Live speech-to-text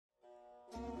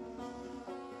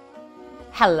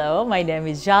Hello, my name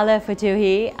is Jaleh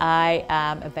Fotoohi. I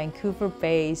am a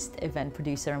Vancouver-based event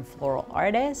producer and floral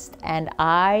artist, and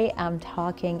I am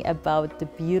talking about the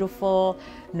beautiful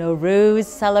Nowruz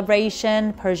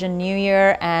celebration, Persian New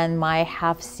Year, and my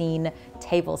Haft-sin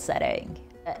table setting.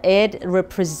 It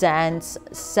represents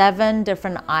 7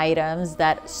 different items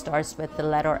that starts with the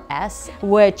letter S,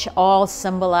 which all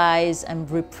symbolize and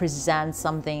represent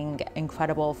something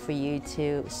incredible for you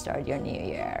to start your new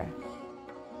year.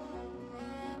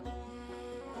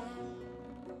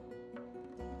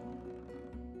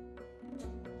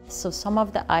 So some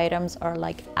of the items are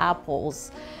like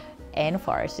apples, in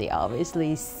Farsi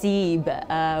obviously, seeb,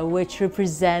 which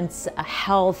represents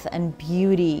health and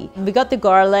beauty. We got the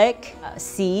garlic,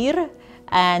 seer,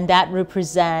 and that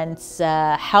represents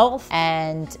health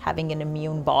and having an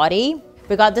immune body.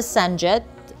 We got the sanjit,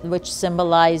 which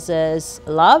symbolizes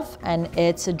love, and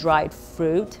it's a dried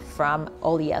fruit from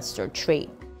polyester tree.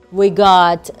 We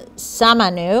got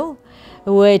samanu,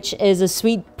 which is a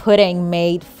sweet pudding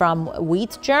made from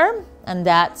wheat germ, and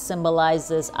that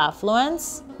symbolizes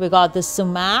affluence. We got the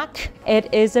sumac.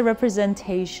 It is a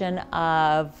representation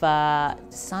of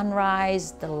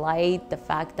sunrise, the light, the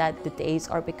fact that the days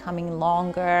are becoming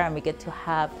longer and we get to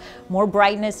have more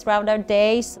brightness throughout our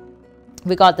days.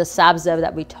 We got the sabza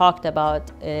that we talked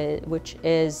about, which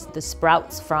is the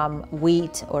sprouts from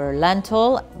wheat or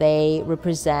lentil. They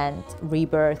represent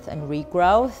rebirth and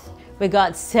regrowth. We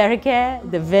got sirke,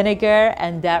 the vinegar,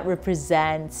 and that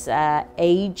represents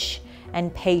age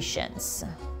and patience.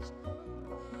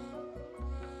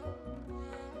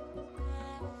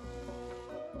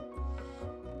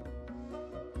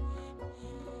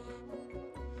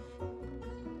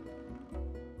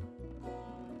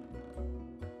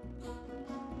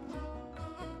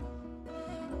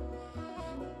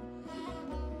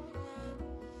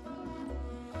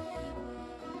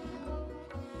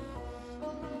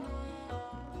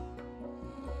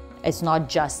 It's not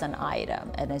just an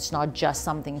item, and it's not just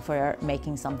something for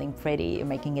making something pretty,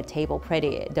 making a table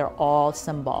pretty. They're all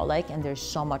symbolic, and there's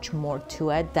so much more to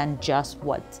it than just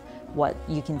what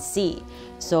you can see.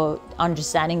 So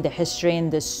understanding the history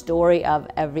and the story of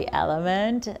every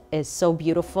element is so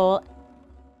beautiful.